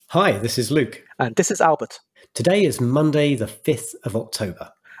Hi, this is Luke. And this is Albert. Today is Monday, the 5th of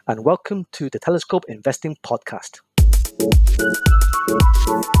October. And welcome to the Telescope Investing Podcast.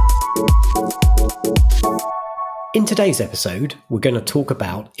 In today's episode, we're going to talk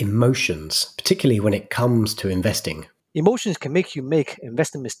about emotions, particularly when it comes to investing. Emotions can make you make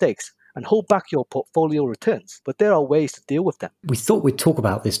investment mistakes and hold back your portfolio returns, but there are ways to deal with them. We thought we'd talk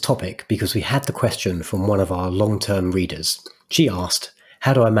about this topic because we had the question from one of our long-term readers. She asked,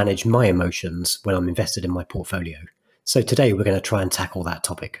 how do I manage my emotions when I'm invested in my portfolio? So today we're going to try and tackle that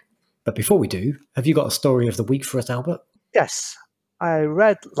topic. But before we do, have you got a story of the week for us, Albert? Yes, I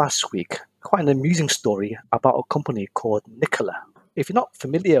read last week quite an amusing story about a company called Nikola. If you're not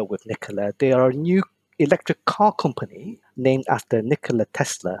familiar with Nikola, they are a new electric car company named after Nikola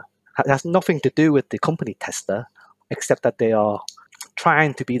Tesla. It has nothing to do with the company Tesla, except that they are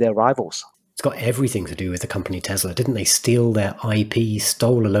trying to be their rivals. It's got everything to do with the company Tesla. Didn't they steal their IP,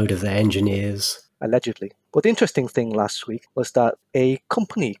 stole a load of their engineers? Allegedly. But the interesting thing last week was that a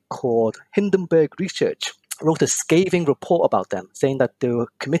company called Hindenburg Research wrote a scathing report about them, saying that they were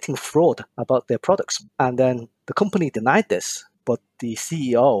committing fraud about their products. And then the company denied this, but the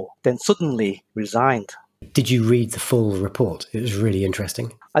CEO then suddenly resigned. Did you read the full report? It was really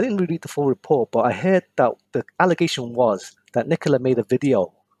interesting. I didn't really read the full report, but I heard that the allegation was that Nikola made a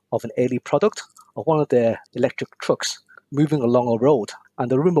video of an early product of one of their electric trucks moving along a road. And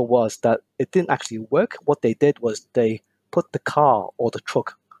the rumor was that it didn't actually work. What they did was they put the car or the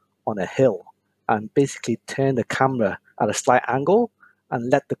truck on a hill and basically turned the camera at a slight angle and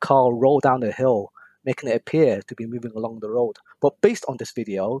let the car roll down the hill, making it appear to be moving along the road. But based on this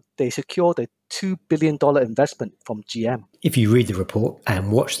video, they secured a $2 billion investment from GM. If you read the report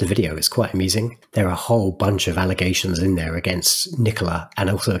and watch the video, it's quite amusing. There are a whole bunch of allegations in there against Nikola and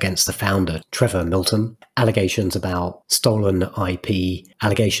also against the founder, Trevor Milton. Allegations about stolen IP,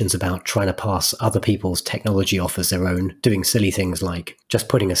 allegations about trying to pass other people's technology off as their own, doing silly things like just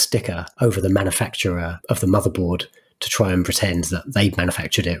putting a sticker over the manufacturer of the motherboard to try and pretend that they'd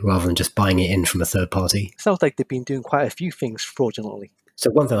manufactured it rather than just buying it in from a third party. Sounds like they've been doing quite a few things fraudulently. So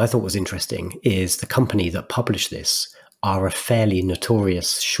one thing I thought was interesting is the company that published this are a fairly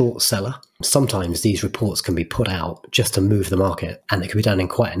notorious short seller. Sometimes these reports can be put out just to move the market, and it can be done in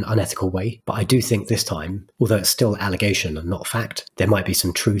quite an unethical way. But I do think this time, although it's still allegation and not fact, there might be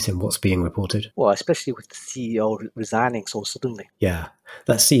some truth in what's being reported. Well, especially with the CEO resigning so suddenly. Yeah,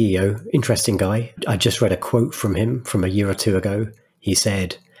 that CEO, interesting guy. I just read a quote from him from a year or two ago. He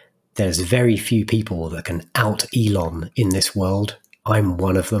said, "There's very few people that can out Elon in this world. I'm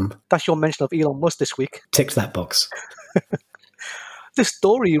one of them." That's your mention of Elon Musk this week. Ticked that box. This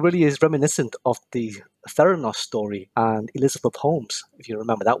story really is reminiscent of the Theranos story and Elizabeth Holmes, if you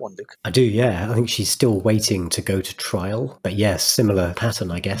remember that one, Luke. I do, yeah. I think she's still waiting to go to trial. But yes, similar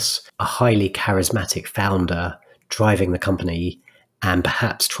pattern, I guess. A highly charismatic founder driving the company and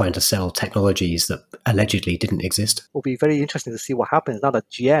perhaps trying to sell technologies that allegedly didn't exist. It will be very interesting to see what happens now that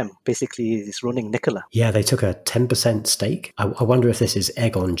GM basically is running Nikola. Yeah, they took a 10% stake. I wonder if this is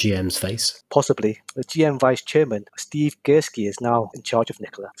egg on GM's face. Possibly. The GM vice chairman, Steve Gursky, is now in charge of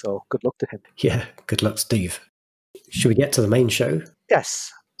Nikola, so good luck to him. Yeah, good luck, Steve. Should we get to the main show?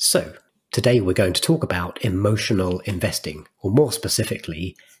 Yes. So, today we're going to talk about emotional investing, or more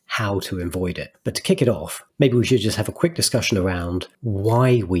specifically, how to avoid it. But to kick it off, maybe we should just have a quick discussion around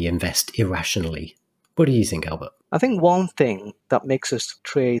why we invest irrationally. What do you think, Albert? I think one thing that makes us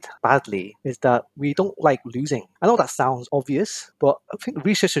trade badly is that we don't like losing. I know that sounds obvious, but I think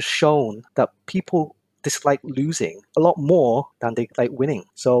research has shown that people dislike losing a lot more than they like winning.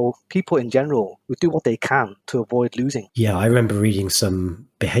 So people in general will do what they can to avoid losing. Yeah, I remember reading some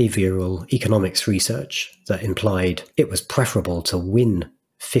behavioral economics research that implied it was preferable to win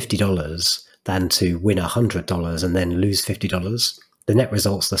 $50 than to win $100 and then lose $50. The net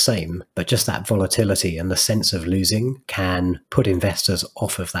result's the same, but just that volatility and the sense of losing can put investors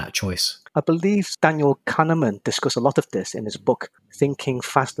off of that choice. I believe Daniel Kahneman discussed a lot of this in his book, Thinking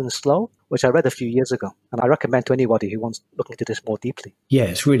Fast and Slow, which I read a few years ago. And I recommend to anybody who wants to look into this more deeply. Yeah,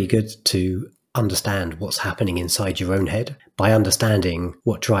 it's really good to understand what's happening inside your own head. By understanding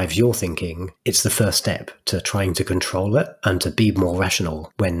what drives your thinking, it's the first step to trying to control it and to be more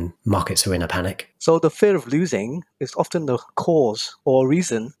rational when markets are in a panic. So the fear of losing is often the cause or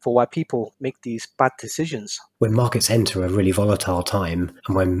reason for why people make these bad decisions. When markets enter a really volatile time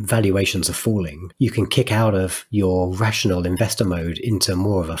and when valuations are falling, you can kick out of your rational investor mode into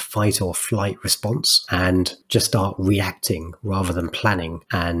more of a fight or flight response and just start reacting rather than planning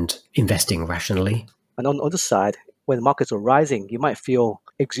and investing rationally. And on the other side, when markets are rising, you might feel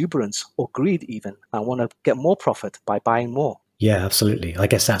exuberance or greed even and want to get more profit by buying more. Yeah, absolutely. I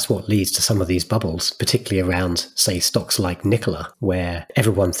guess that's what leads to some of these bubbles, particularly around, say, stocks like Nikola, where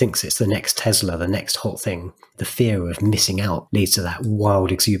everyone thinks it's the next Tesla, the next hot thing. The fear of missing out leads to that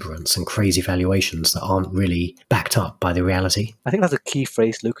wild exuberance and crazy valuations that aren't really backed up by the reality. I think that's a key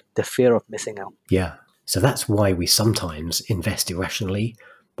phrase, Luke, the fear of missing out. Yeah. So that's why we sometimes invest irrationally.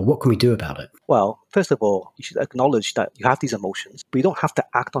 But what can we do about it? Well, first of all, you should acknowledge that you have these emotions, but you don't have to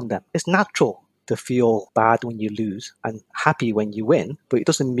act on them. It's natural to feel bad when you lose and happy when you win, but it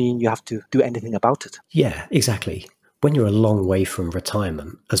doesn't mean you have to do anything about it. Yeah, exactly. When you're a long way from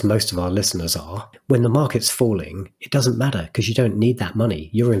retirement, as most of our listeners are, when the market's falling, it doesn't matter because you don't need that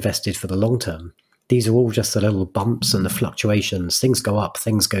money. You're invested for the long term. These are all just the little bumps and the fluctuations. Things go up,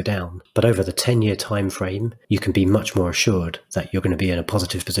 things go down. But over the 10-year time frame, you can be much more assured that you're going to be in a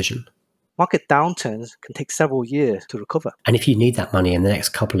positive position. Market downturns can take several years to recover. And if you need that money in the next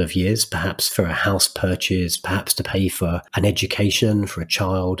couple of years, perhaps for a house purchase, perhaps to pay for an education for a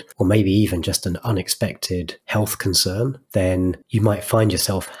child, or maybe even just an unexpected health concern, then you might find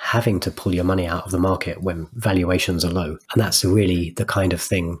yourself having to pull your money out of the market when valuations are low. And that's really the kind of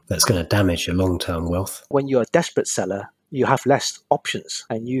thing that's going to damage your long-term wealth. When you're a desperate seller, you have less options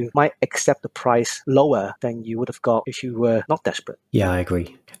and you might accept the price lower than you would have got if you were not desperate. Yeah, I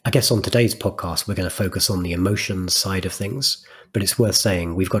agree. I guess on today's podcast, we're going to focus on the emotions side of things, but it's worth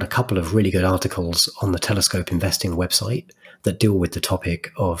saying we've got a couple of really good articles on the Telescope Investing website that deal with the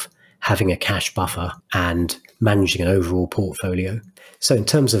topic of having a cash buffer and managing an overall portfolio. So in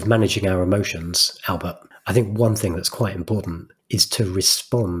terms of managing our emotions, Albert, I think one thing that's quite important is to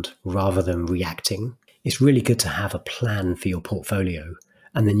respond rather than reacting. It's really good to have a plan for your portfolio,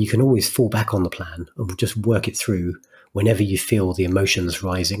 and then you can always fall back on the plan and just work it through whenever you feel the emotions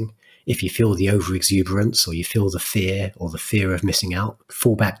rising. If you feel the overexuberance or you feel the fear or the fear of missing out,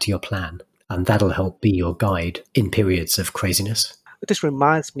 fall back to your plan, and that'll help be your guide in periods of craziness. This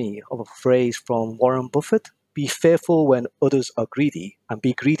reminds me of a phrase from Warren Buffett: be fearful when others are greedy and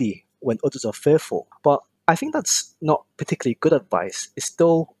be greedy when others are fearful. But I think that's not particularly good advice. It's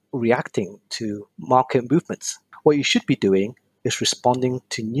still reacting to market movements. What you should be doing is responding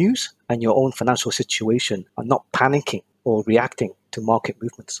to news and your own financial situation and not panicking or reacting to market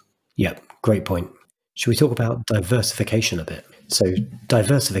movements. Yeah, great point. Should we talk about diversification a bit? So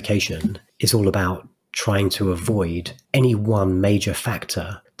diversification is all about trying to avoid any one major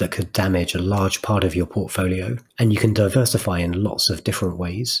factor that could damage a large part of your portfolio. And you can diversify in lots of different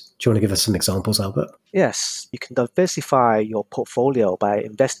ways. Do you want to give us some examples, Albert? Yes, you can diversify your portfolio by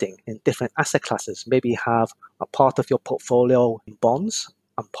investing in different asset classes. Maybe have a part of your portfolio in bonds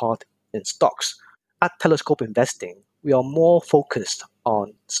and part in stocks. At Telescope Investing, we are more focused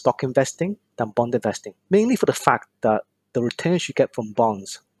on stock investing than bond investing, mainly for the fact that the returns you get from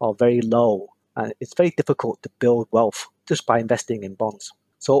bonds are very low and it's very difficult to build wealth just by investing in bonds.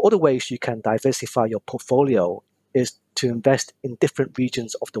 So other ways you can diversify your portfolio is to invest in different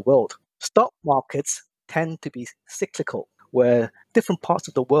regions of the world. Stock markets tend to be cyclical, where different parts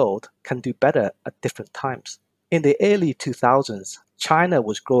of the world can do better at different times. In the early 2000s, China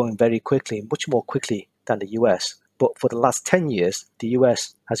was growing very quickly, much more quickly than the US. But for the last 10 years, the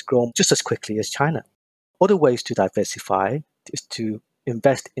US has grown just as quickly as China. Other ways to diversify is to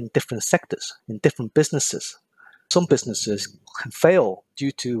invest in different sectors, in different businesses. Some businesses can fail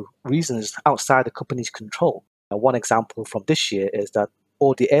due to reasons outside the company's control. One example from this year is that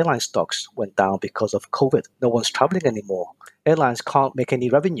all the airline stocks went down because of COVID. No one's traveling anymore. Airlines can't make any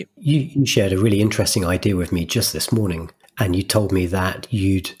revenue. You shared a really interesting idea with me just this morning, and you told me that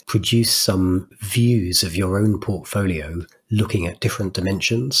you'd produce some views of your own portfolio looking at different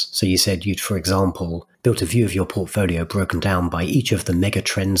dimensions. So you said you'd, for example, built a view of your portfolio broken down by each of the mega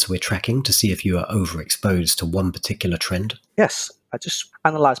trends we're tracking to see if you are overexposed to one particular trend. Yes, I just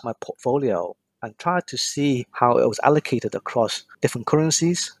analyzed my portfolio and tried to see how it was allocated across different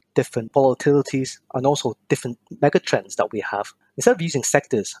currencies, different volatilities, and also different megatrends that we have. Instead of using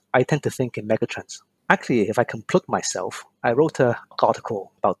sectors, I tend to think in megatrends. Actually, if I can plug myself, I wrote an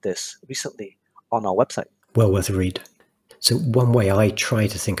article about this recently on our website. Well worth a read. So one way I try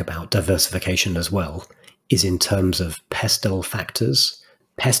to think about diversification as well is in terms of PESTEL factors.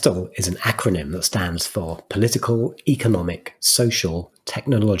 PESTEL is an acronym that stands for political, economic, social,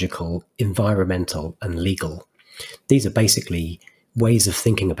 technological, environmental, and legal. These are basically ways of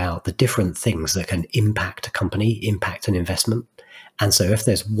thinking about the different things that can impact a company, impact an investment. And so if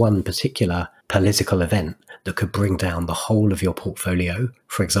there's one particular political event that could bring down the whole of your portfolio,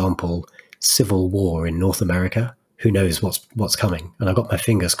 for example, civil war in North America, who knows what's coming? And I've got my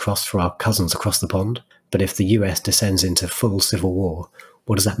fingers crossed for our cousins across the pond. But if the US descends into full civil war,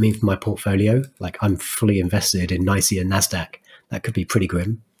 what does that mean for my portfolio? Like, I'm fully invested in NYSE and NASDAQ. That could be pretty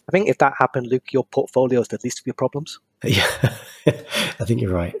grim. I think if that happened, Luke, your portfolio is the least of your problems. Yeah, I think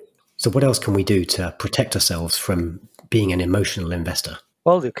you're right. So what else can we do to protect ourselves from being an emotional investor?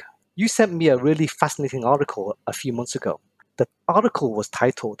 Well, Luke, you sent me a really fascinating article a few months ago. The article was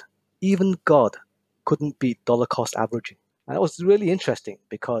titled, Even God Couldn't Beat Dollar Cost Averaging. And it was really interesting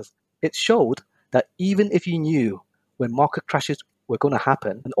because it showed that even if you knew when market crashes were going to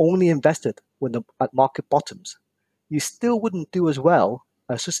happen and only invested at market bottoms, you still wouldn't do as well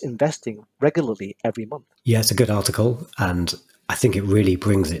as just investing regularly every month. Yeah, it's a good article, and I think it really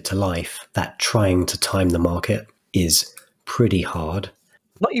brings it to life that trying to time the market is pretty hard.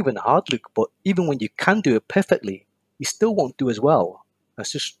 Not even hard, Luke, but even when you can do it perfectly, you still won't do as well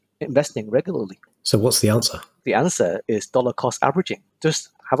as just investing regularly. So what's the answer? The answer is dollar cost averaging. Just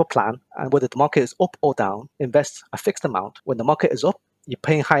have a plan, and whether the market is up or down, invest a fixed amount. When the market is up, you're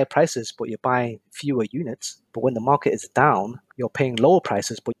paying higher prices, but you're buying fewer units. But when the market is down, you're paying lower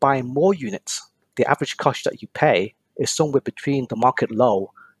prices, but buying more units. The average cost that you pay is somewhere between the market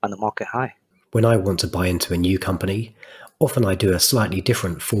low and the market high. When I want to buy into a new company, often I do a slightly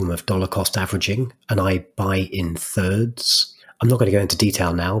different form of dollar cost averaging, and I buy in thirds. I'm not going to go into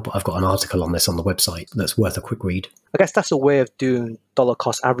detail now, but I've got an article on this on the website that's worth a quick read. I guess that's a way of doing dollar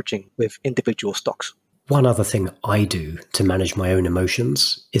cost averaging with individual stocks. One other thing I do to manage my own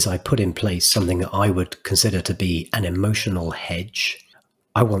emotions is I put in place something that I would consider to be an emotional hedge.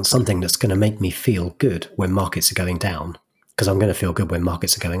 I want something that's going to make me feel good when markets are going down, because I'm going to feel good when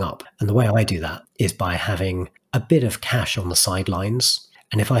markets are going up. And the way I do that is by having a bit of cash on the sidelines.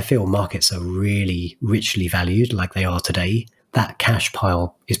 And if I feel markets are really richly valued like they are today, that cash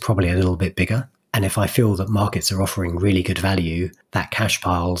pile is probably a little bit bigger. And if I feel that markets are offering really good value, that cash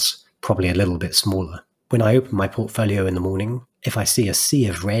pile's probably a little bit smaller. When I open my portfolio in the morning, if I see a sea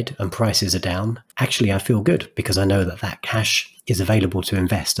of red and prices are down, actually I feel good because I know that that cash is available to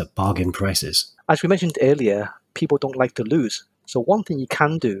invest at bargain prices. As we mentioned earlier, people don't like to lose. So one thing you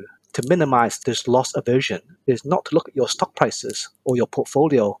can do to minimize this loss aversion is not to look at your stock prices or your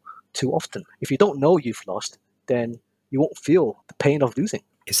portfolio too often. If you don't know you've lost, then you won't feel the pain of losing.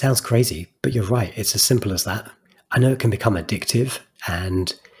 It sounds crazy, but you're right. It's as simple as that. I know it can become addictive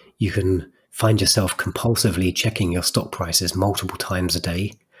and you can find yourself compulsively checking your stock prices multiple times a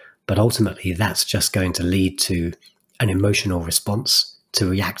day, but ultimately that's just going to lead to an emotional response, to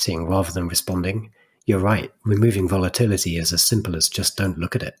reacting rather than responding. You're right. Removing volatility is as simple as just don't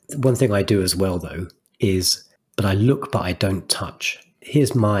look at it. One thing I do as well, though, is, but I look, but I don't touch.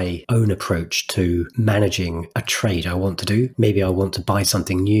 Here's my own approach to managing a trade I want to do. Maybe I want to buy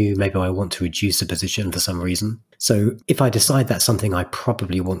something new. Maybe I want to reduce a position for some reason. So if I decide that's something I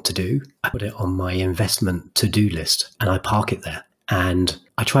probably want to do, I put it on my investment to-do list and I park it there. And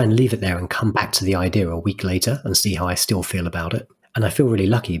I try and leave it there and come back to the idea a week later and see how I still feel about it. And I feel really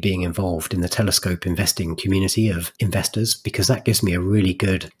lucky being involved in the Telescope investing community of investors because that gives me a really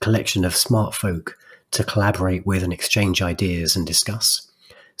good collection of smart folk to collaborate with and exchange ideas and discuss.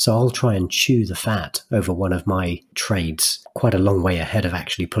 So I'll try and chew the fat over one of my trades quite a long way ahead of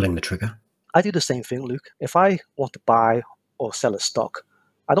actually pulling the trigger. I do the same thing, Luke. If I want to buy or sell a stock,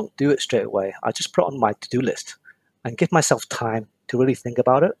 I don't do it straight away. I just put it on my to-do list and give myself time to really think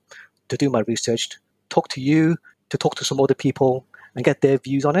about it, to do my research, talk to you, to talk to some other people and get their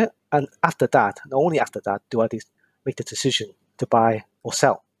views on it. And after that, and only after that, do I make the decision to buy or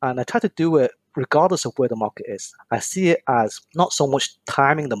sell. And I try to do it regardless of where the market is. I see it as not so much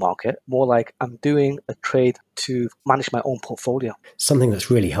timing the market, more like I'm doing a trade to manage my own portfolio. Something that's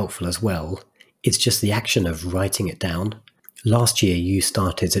really helpful as well is just the action of writing it down. Last year, you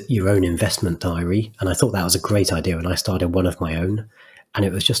started your own investment diary, and I thought that was a great idea, and I started one of my own. And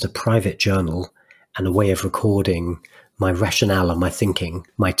it was just a private journal and a way of recording my rationale and my thinking.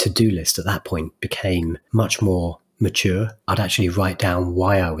 My to-do list at that point became much more mature. I'd actually write down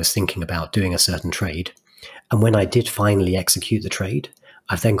why I was thinking about doing a certain trade. And when I did finally execute the trade,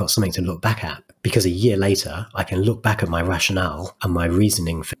 I've then got something to look back at because a year later, I can look back at my rationale and my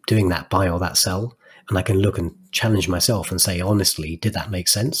reasoning for doing that buy or that sell. And I can look and challenge myself and say, honestly, did that make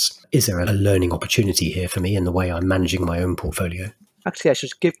sense? Is there a learning opportunity here for me in the way I'm managing my own portfolio? Actually, I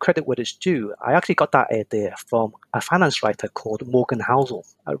should give credit where it's due. I actually got that idea from a finance writer called Morgan Housel.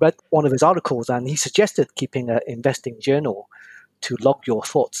 I read one of his articles and he suggested keeping an investing journal to log your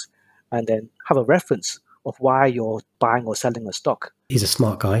thoughts and then have a reference of why you're buying or selling a stock. He's a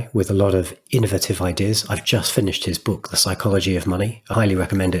smart guy with a lot of innovative ideas. I've just finished his book, The Psychology of Money. I highly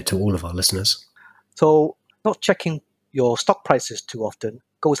recommend it to all of our listeners. So not checking your stock prices too often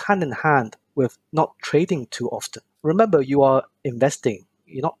goes hand in hand with not trading too often. Remember, you are investing,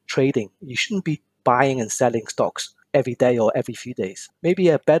 you're not trading. You shouldn't be buying and selling stocks every day or every few days. Maybe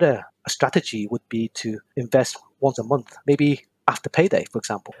a better strategy would be to invest once a month, maybe after payday, for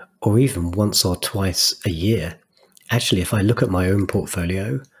example. Or even once or twice a year. Actually, if I look at my own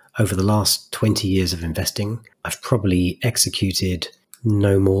portfolio, over the last 20 years of investing, I've probably executed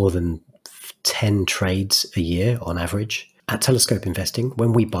no more than 10 trades a year on average. At Telescope Investing,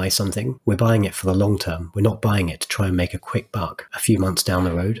 when we buy something, we're buying it for the long term. We're not buying it to try and make a quick buck a few months down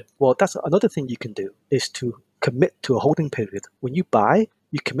the road. Well, that's another thing you can do, is to commit to a holding period. When you buy,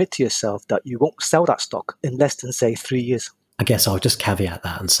 you commit to yourself that you won't sell that stock in less than, say, 3 years. I guess I'll just caveat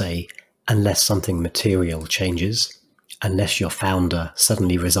that and say, unless something material changes, unless your founder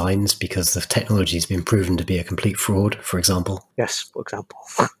suddenly resigns because the technology has been proven to be a complete fraud, for example. Yes, for example.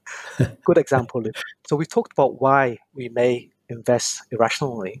 Good example. So we've talked about why we may invest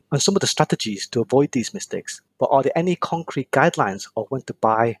irrationally and some of the strategies to avoid these mistakes. But are there any concrete guidelines of when to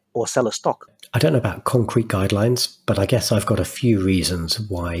buy or sell a stock? I don't know about concrete guidelines, but I guess I've got a few reasons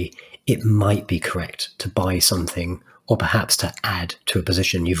why it might be correct to buy something or perhaps to add to a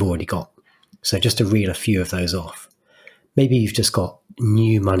position you've already got. So just to reel a few of those off. Maybe you've just got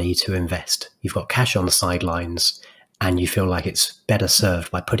new money to invest. You've got cash on the sidelines and you feel like it's better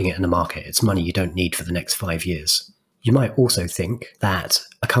served by putting it in the market. It's money you don't need for the next 5 years. You might also think that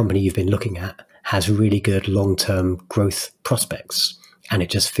a company you've been looking at has really good long-term growth prospects and it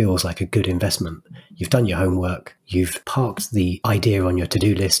just feels like a good investment. You've done your homework, you've parked the idea on your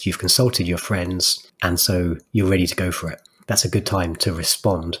to-do list, you've consulted your friends, and so you're ready to go for it. That's a good time to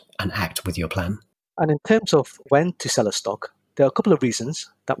respond and act with your plan. And in terms of when to sell a stock, there are a couple of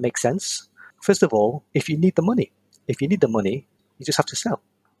reasons that make sense. First of all, if you need the money. If you need the money, you just have to sell.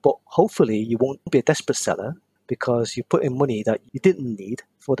 But hopefully you won't be a desperate seller because you put in money that you didn't need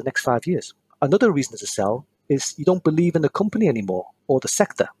for the next 5 years. Another reason to sell is you don't believe in the company anymore or the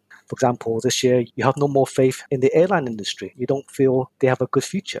sector. For example, this year you have no more faith in the airline industry. You don't feel they have a good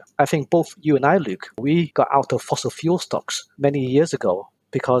future. I think both you and I, Luke, we got out of fossil fuel stocks many years ago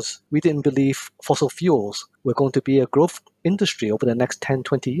because we didn't believe fossil fuels were going to be a growth industry over the next 10,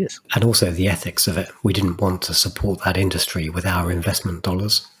 20 years. And also the ethics of it. We didn't want to support that industry with our investment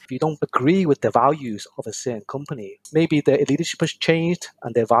dollars. If you don't agree with the values of a certain company, maybe the leadership has changed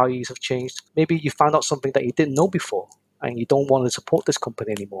and their values have changed. Maybe you found out something that you didn't know before and you don't want to support this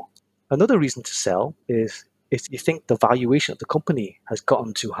company anymore. Another reason to sell is if you think the valuation of the company has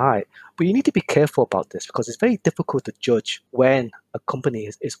gotten too high. But you need to be careful about this because it's very difficult to judge when a company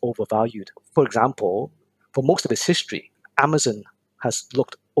is overvalued. For example, for most of its history, Amazon has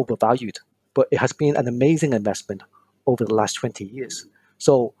looked overvalued, but it has been an amazing investment over the last 20 years.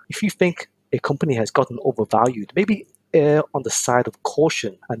 So if you think a company has gotten overvalued, maybe err on the side of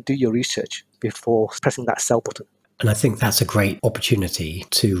caution and do your research before pressing that sell button. And I think that's a great opportunity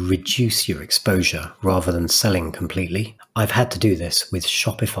to reduce your exposure rather than selling completely. I've had to do this with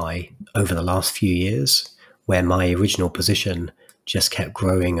Shopify over the last few years, where my original position just kept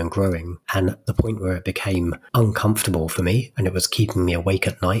growing and growing. And at the point where it became uncomfortable for me and it was keeping me awake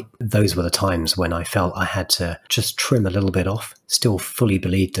at night, those were the times when I felt I had to just trim a little bit off, still fully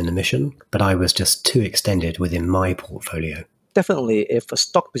believed in the mission, but I was just too extended within my portfolio. Definitely, if a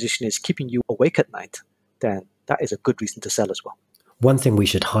stock position is keeping you awake at night, then that is a good reason to sell as well. One thing we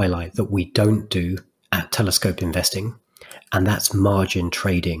should highlight that we don't do at Telescope Investing, and that's margin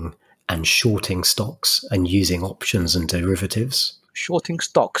trading and shorting stocks and using options and derivatives. Shorting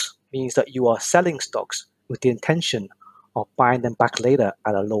stocks means that you are selling stocks with the intention of buying them back later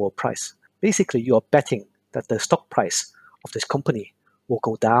at a lower price. Basically, you are betting that the stock price of this company will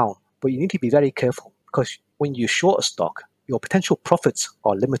go down, but you need to be very careful because when you short a stock, your potential profits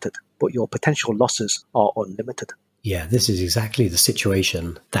are limited, but your potential losses are unlimited. Yeah, this is exactly the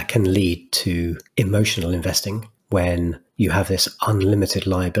situation that can lead to emotional investing when you have this unlimited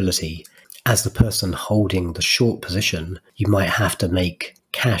liability. As the person holding the short position, you might have to make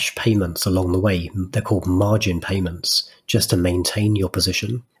cash payments along the way. They're called margin payments just to maintain your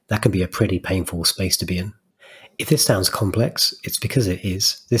position. That can be a pretty painful space to be in. If this sounds complex, it's because it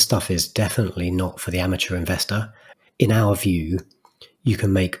is. This stuff is definitely not for the amateur investor. In our view, you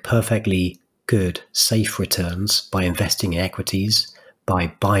can make perfectly good, safe returns by investing in equities,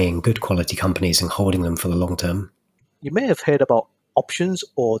 by buying good quality companies and holding them for the long term. You may have heard about options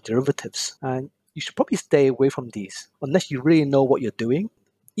or derivatives, and you should probably stay away from these unless you really know what you're doing.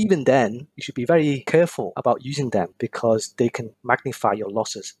 Even then, you should be very careful about using them because they can magnify your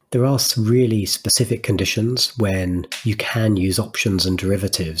losses. There are some really specific conditions when you can use options and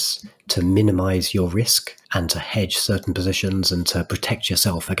derivatives to minimize your risk and to hedge certain positions and to protect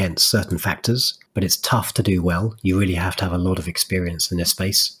yourself against certain factors. But it's tough to do well. You really have to have a lot of experience in this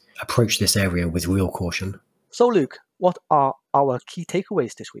space. Approach this area with real caution. So, Luke, what are our key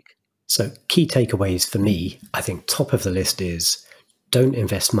takeaways this week? So, key takeaways for me, I think top of the list is don't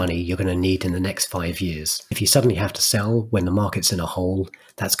invest money you're going to need in the next 5 years. If you suddenly have to sell when the market's in a hole,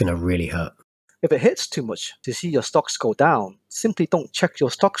 that's going to really hurt. If it hits too much to see your stocks go down, simply don't check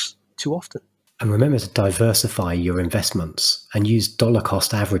your stocks too often. And remember to diversify your investments and use dollar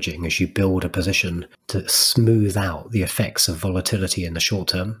cost averaging as you build a position to smooth out the effects of volatility in the short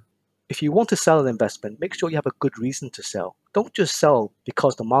term. If you want to sell an investment, make sure you have a good reason to sell. Don't just sell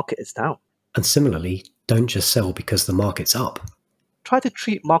because the market is down. And similarly, don't just sell because the market's up. Try to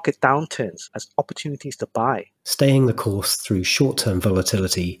treat market downturns as opportunities to buy. Staying the course through short-term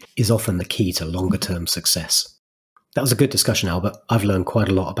volatility is often the key to longer-term success. That was a good discussion, Albert. I've learned quite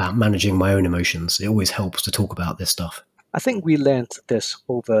a lot about managing my own emotions. It always helps to talk about this stuff. I think we learned this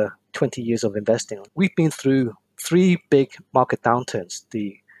over 20 years of investing. We've been through 3 big market downturns: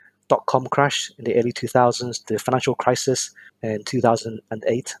 the dot-com crash in the early 2000s, the financial crisis in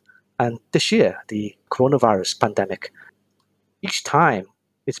 2008, and this year, the coronavirus pandemic. Each time,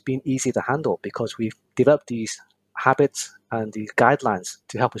 it's been easy to handle because we've developed these habits and these guidelines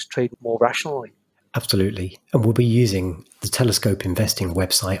to help us trade more rationally. Absolutely. And we'll be using the Telescope Investing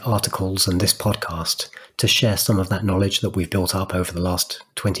website articles and this podcast to share some of that knowledge that we've built up over the last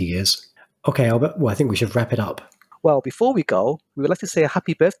 20 years. Okay, Albert, well, I think we should wrap it up. Well, before we go, we would like to say a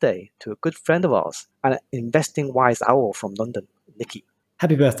happy birthday to a good friend of ours, an investing wise owl from London, Nikki.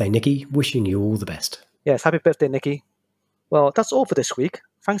 Happy birthday, Nikki. Wishing you all the best. Yes, happy birthday, Nikki. Well, that's all for this week.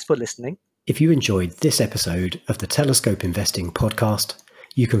 Thanks for listening. If you enjoyed this episode of the Telescope Investing podcast,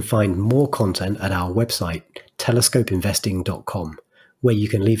 you can find more content at our website, telescopeinvesting.com, where you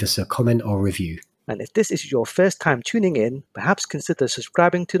can leave us a comment or review. And if this is your first time tuning in, perhaps consider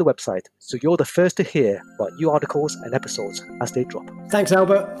subscribing to the website so you're the first to hear about new articles and episodes as they drop. Thanks,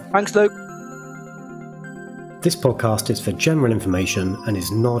 Albert. Thanks, Luke. This podcast is for general information and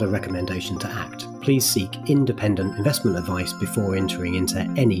is not a recommendation to act. Please seek independent investment advice before entering into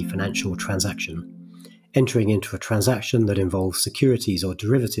any financial transaction. Entering into a transaction that involves securities or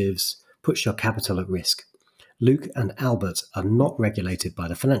derivatives puts your capital at risk. Luke and Albert are not regulated by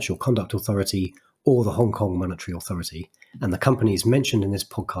the Financial Conduct Authority or the Hong Kong Monetary Authority, and the companies mentioned in this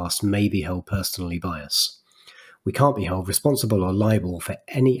podcast may be held personally by us. We can't be held responsible or liable for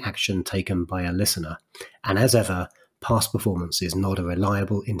any action taken by a listener, and as ever, past performance is not a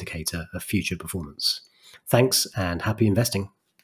reliable indicator of future performance. Thanks and happy investing.